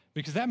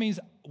because that means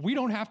we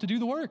don't have to do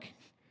the work.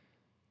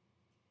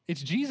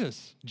 It's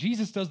Jesus.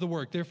 Jesus does the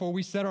work. Therefore,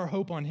 we set our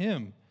hope on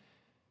him.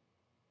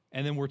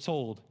 And then we're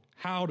told,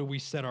 how do we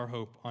set our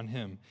hope on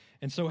him?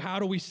 And so how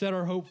do we set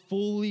our hope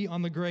fully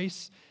on the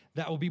grace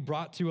that will be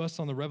brought to us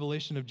on the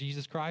revelation of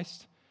Jesus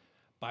Christ?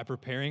 By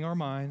preparing our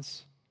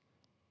minds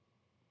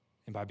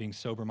and by being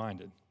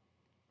sober-minded.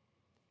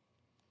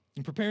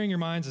 And preparing your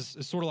minds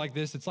is sort of like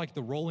this. It's like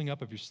the rolling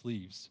up of your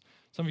sleeves.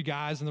 Some of you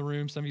guys in the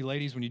room, some of you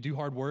ladies, when you do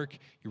hard work,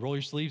 you roll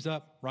your sleeves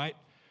up, right?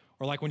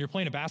 Or like when you're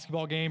playing a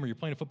basketball game or you're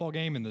playing a football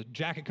game and the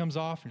jacket comes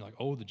off and you're like,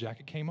 oh, the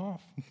jacket came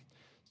off.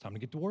 It's time to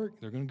get to work.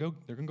 They're going to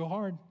go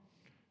hard,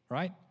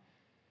 right?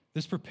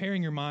 This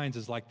preparing your minds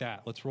is like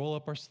that. Let's roll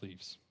up our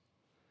sleeves.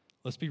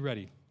 Let's be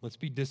ready. Let's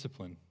be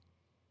disciplined.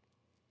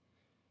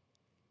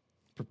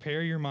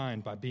 Prepare your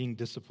mind by being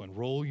disciplined.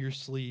 Roll your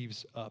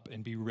sleeves up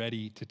and be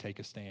ready to take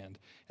a stand.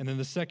 And then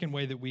the second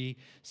way that we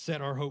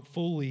set our hope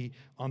fully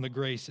on the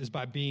grace is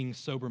by being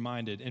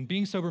sober-minded. And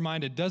being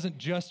sober-minded doesn't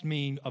just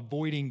mean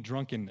avoiding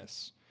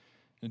drunkenness.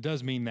 It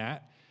does mean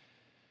that.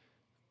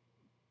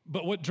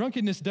 But what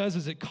drunkenness does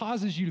is it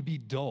causes you to be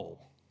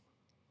dull.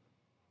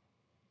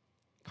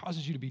 It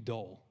causes you to be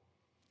dull,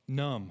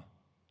 numb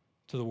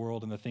to the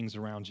world and the things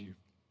around you.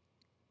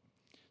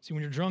 See,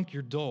 when you're drunk,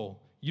 you're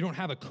dull. You don't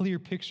have a clear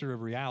picture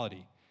of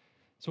reality.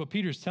 So what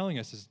Peter's telling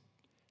us is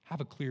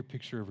have a clear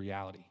picture of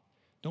reality.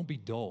 Don't be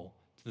dull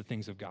to the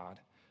things of God.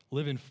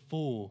 Live in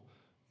full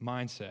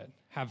mindset.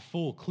 Have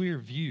full, clear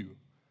view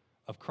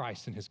of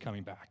Christ and his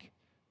coming back.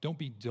 Don't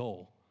be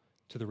dull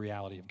to the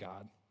reality of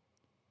God.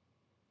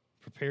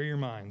 Prepare your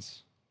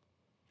minds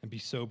and be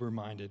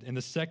sober-minded. And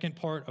the second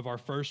part of our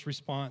first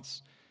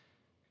response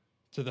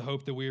to the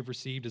hope that we have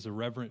received is a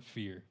reverent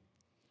fear.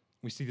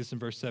 We see this in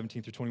verse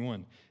 17 through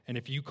 21. And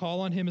if you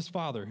call on him as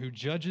Father, who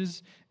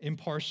judges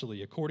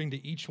impartially according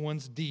to each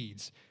one's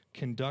deeds,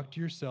 conduct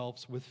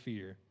yourselves with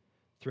fear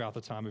throughout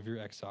the time of your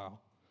exile,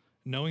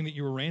 knowing that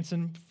you were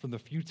ransomed from the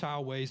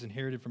futile ways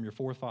inherited from your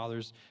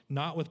forefathers,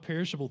 not with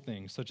perishable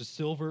things such as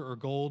silver or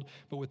gold,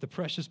 but with the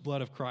precious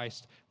blood of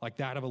Christ, like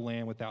that of a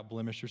lamb without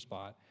blemish or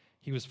spot.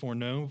 He was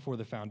foreknown before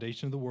the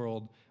foundation of the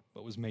world,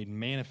 but was made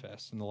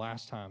manifest in the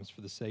last times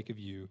for the sake of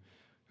you,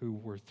 who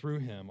were through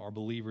him are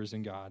believers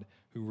in God,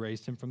 who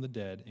raised him from the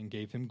dead and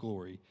gave him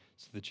glory,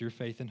 so that your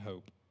faith and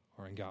hope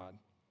are in God.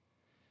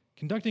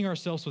 Conducting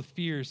ourselves with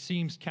fear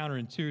seems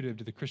counterintuitive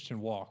to the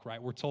Christian walk,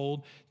 right? We're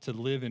told to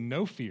live in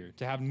no fear,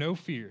 to have no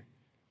fear.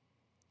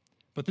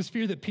 But this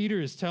fear that Peter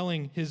is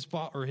telling his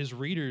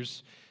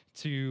readers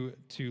to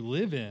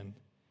live in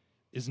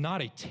is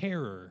not a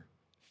terror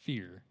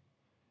fear.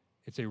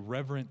 It's a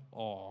reverent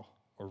awe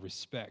or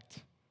respect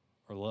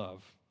or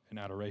love and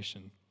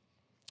adoration.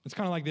 It's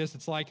kind of like this.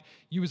 It's like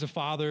you as a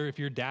father, if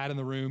you're a dad in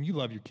the room, you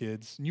love your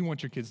kids, and you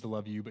want your kids to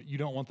love you, but you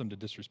don't want them to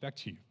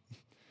disrespect you,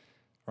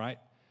 right?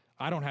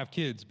 I don't have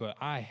kids, but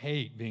I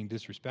hate being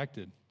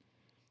disrespected.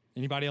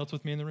 Anybody else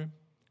with me in the room?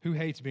 Who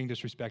hates being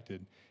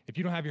disrespected? If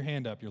you don't have your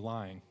hand up, you're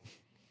lying,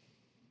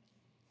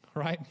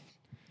 right?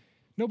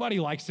 Nobody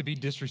likes to be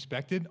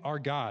disrespected. Our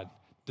God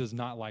does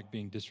not like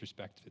being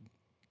disrespected.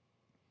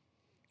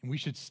 And we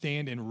should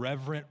stand in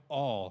reverent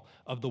awe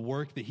of the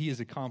work that he has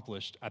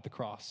accomplished at the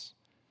cross.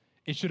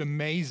 It should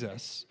amaze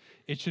us.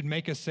 It should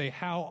make us say,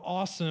 how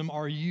awesome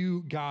are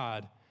you,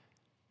 God?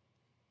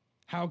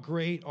 How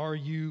great are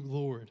you,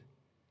 Lord?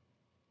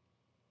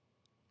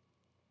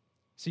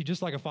 See,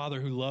 just like a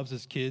father who loves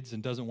his kids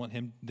and doesn't want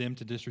them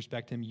to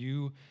disrespect him,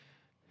 you,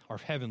 our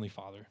heavenly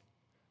Father,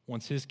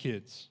 wants his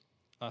kids,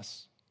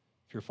 us,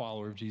 if you're a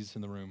follower of Jesus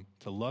in the room,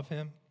 to love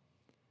him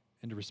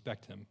and to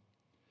respect him,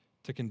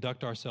 to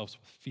conduct ourselves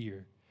with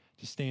fear,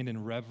 to stand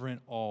in reverent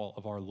awe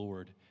of our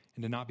Lord,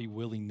 and to not be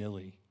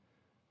willy-nilly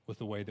with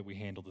the way that we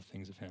handle the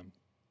things of him.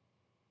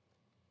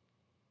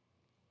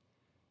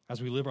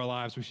 As we live our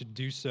lives, we should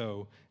do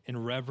so in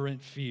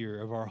reverent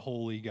fear of our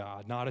holy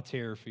God, not a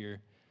terror fear.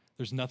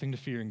 There's nothing to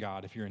fear in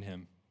God if you're in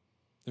him.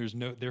 There's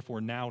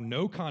therefore now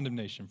no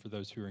condemnation for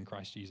those who are in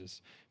Christ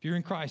Jesus. If you're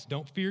in Christ,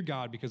 don't fear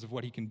God because of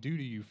what he can do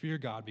to you. Fear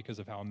God because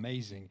of how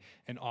amazing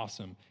and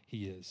awesome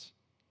he is.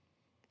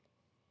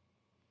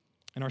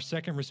 And our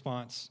second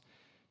response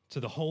to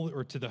the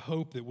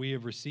hope that we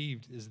have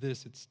received is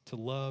this: it's to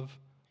love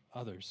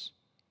others.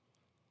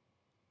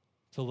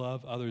 To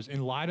love others.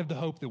 In light of the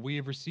hope that we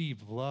have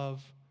received,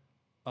 love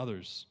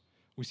others.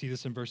 We see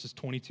this in verses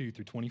 22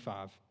 through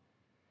 25.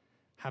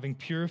 Having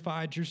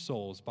purified your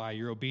souls by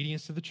your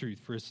obedience to the truth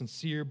for a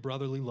sincere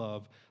brotherly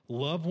love,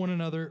 love one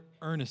another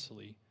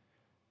earnestly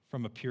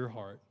from a pure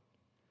heart.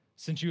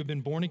 Since you have been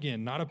born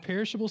again, not of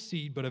perishable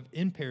seed, but of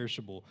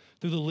imperishable,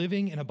 through the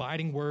living and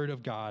abiding word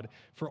of God.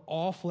 For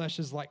all flesh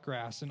is like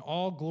grass, and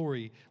all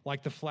glory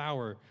like the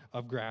flower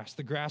of grass.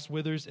 The grass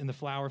withers and the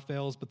flower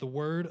fails, but the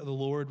word of the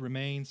Lord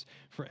remains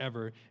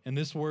forever. And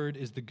this word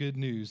is the good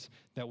news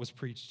that was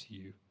preached to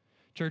you.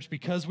 Church,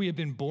 because we have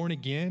been born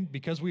again,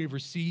 because we have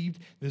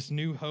received this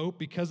new hope,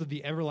 because of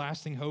the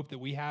everlasting hope that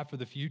we have for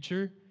the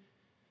future,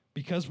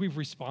 because we've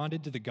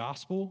responded to the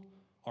gospel,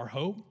 our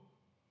hope,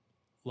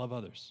 love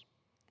others.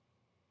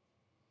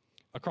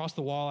 Across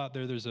the wall out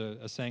there, there's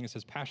a saying that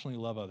says,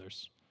 passionately love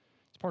others.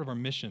 It's part of our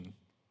mission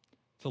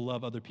to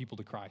love other people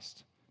to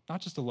Christ.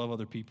 Not just to love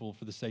other people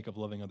for the sake of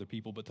loving other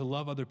people, but to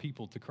love other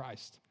people to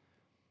Christ.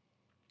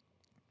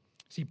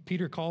 See,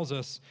 Peter calls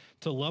us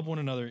to love one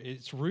another.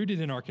 It's rooted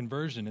in our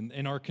conversion,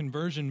 in our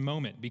conversion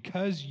moment.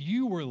 Because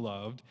you were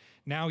loved,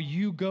 now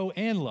you go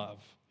and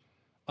love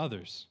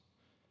others.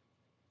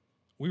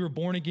 We were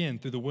born again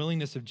through the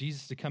willingness of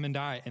Jesus to come and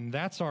die, and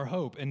that's our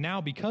hope. And now,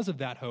 because of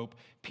that hope,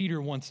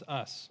 Peter wants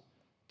us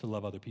to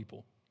love other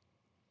people.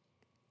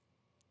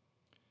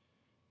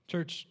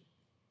 Church,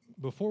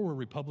 before we're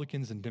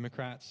Republicans and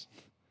Democrats,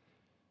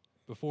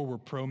 before we're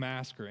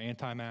pro-mask or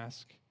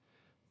anti-mask,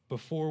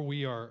 before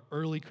we are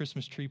early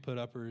Christmas tree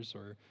put-uppers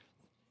or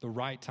the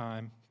right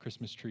time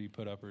Christmas tree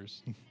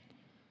put-uppers,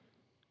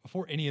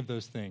 before any of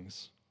those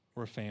things,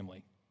 we're a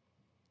family.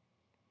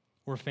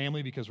 We're a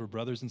family because we're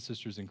brothers and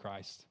sisters in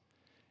Christ.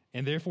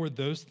 And therefore,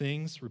 those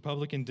things,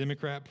 Republican,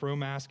 Democrat,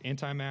 pro-mask,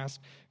 anti-mask,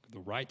 the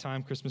right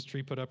time Christmas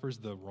tree put-uppers,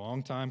 the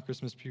wrong time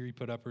Christmas tree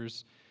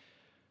put-uppers,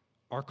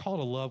 our call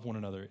to love one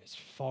another is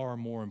far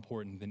more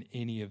important than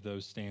any of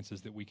those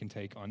stances that we can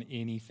take on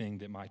anything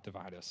that might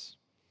divide us.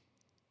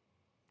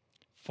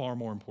 Far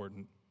more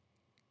important.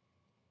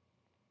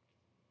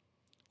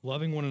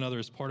 Loving one another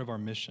is part of our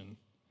mission,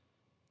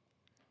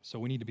 so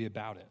we need to be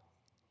about it.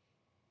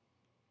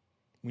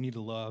 We need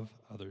to love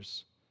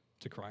others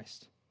to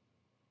Christ.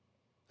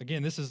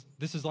 Again, this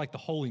is like the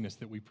holiness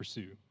that we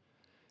pursue.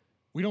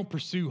 We don't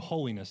pursue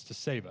holiness to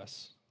save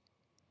us.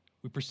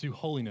 We pursue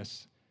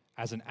holiness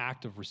as an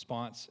act of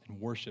response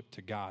and worship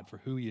to God for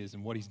who he is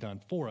and what he's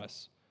done for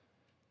us.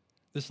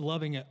 This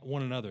loving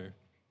one another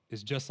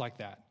is just like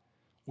that.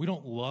 We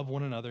don't love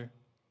one another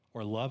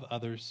or love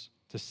others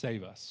to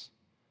save us.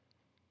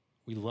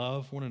 we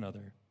love one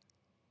another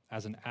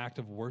as an act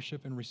of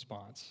worship and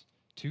response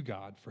to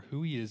God for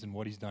who he is and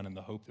what he's done in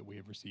the hope that we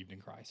have received in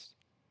Christ.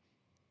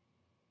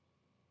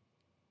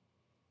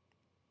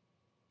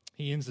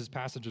 He ends this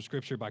passage of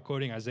Scripture by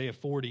quoting Isaiah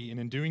 40, and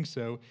in doing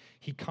so,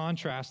 he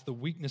contrasts the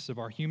weakness of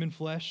our human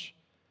flesh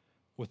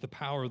with the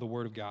power of the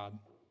Word of God.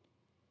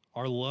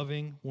 Our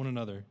loving one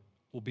another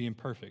will be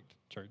imperfect,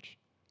 church.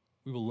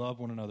 We will love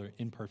one another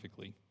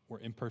imperfectly. We're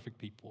imperfect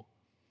people.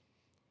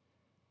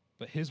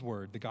 But his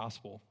word, the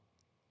gospel,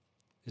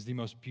 is the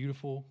most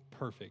beautiful,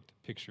 perfect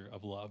picture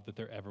of love that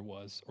there ever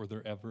was or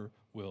there ever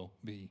will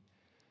be.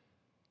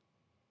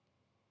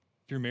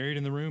 If you're married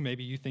in the room,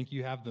 maybe you think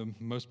you have the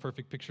most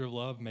perfect picture of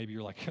love. Maybe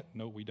you're like,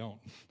 no, we don't.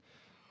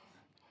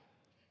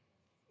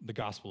 The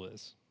gospel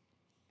is.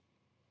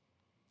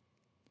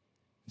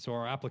 And so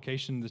our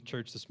application to the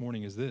church this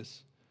morning is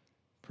this: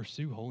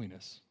 pursue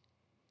holiness.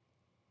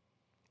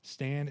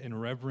 Stand in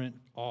reverent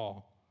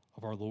awe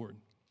of our Lord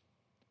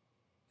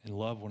and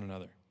love one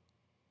another.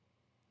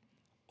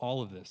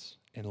 All of this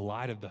in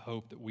light of the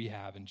hope that we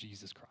have in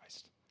Jesus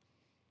Christ.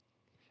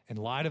 In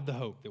light of the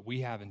hope that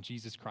we have in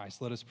Jesus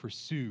Christ, let us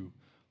pursue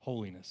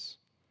holiness.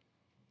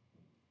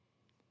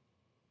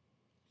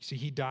 You see,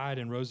 he died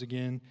and rose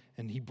again,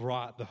 and he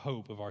brought the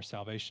hope of our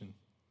salvation.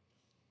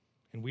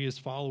 And we as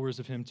followers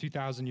of him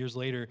 2,000 years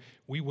later,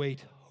 we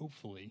wait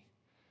hopefully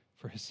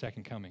for his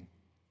second coming.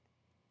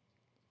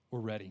 We're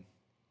ready.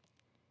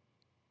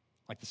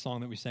 Like the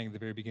song that we sang at the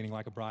very beginning,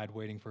 like a bride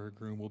waiting for her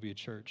groom, we'll be a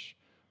church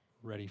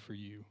ready for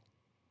you.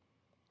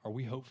 Are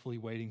we hopefully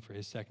waiting for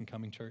his second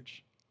coming,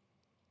 church?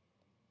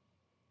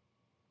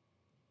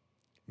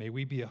 May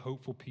we be a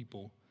hopeful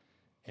people,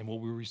 and will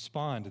we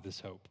respond to this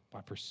hope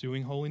by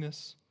pursuing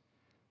holiness,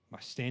 by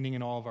standing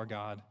in awe of our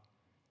God,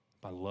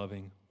 by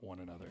loving one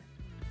another.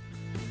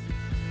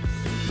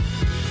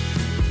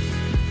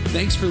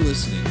 Thanks for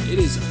listening. It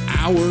is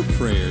our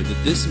prayer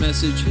that this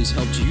message has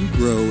helped you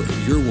grow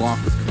in your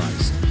walk with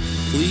Christ.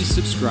 Please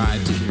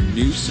subscribe to hear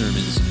new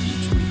sermons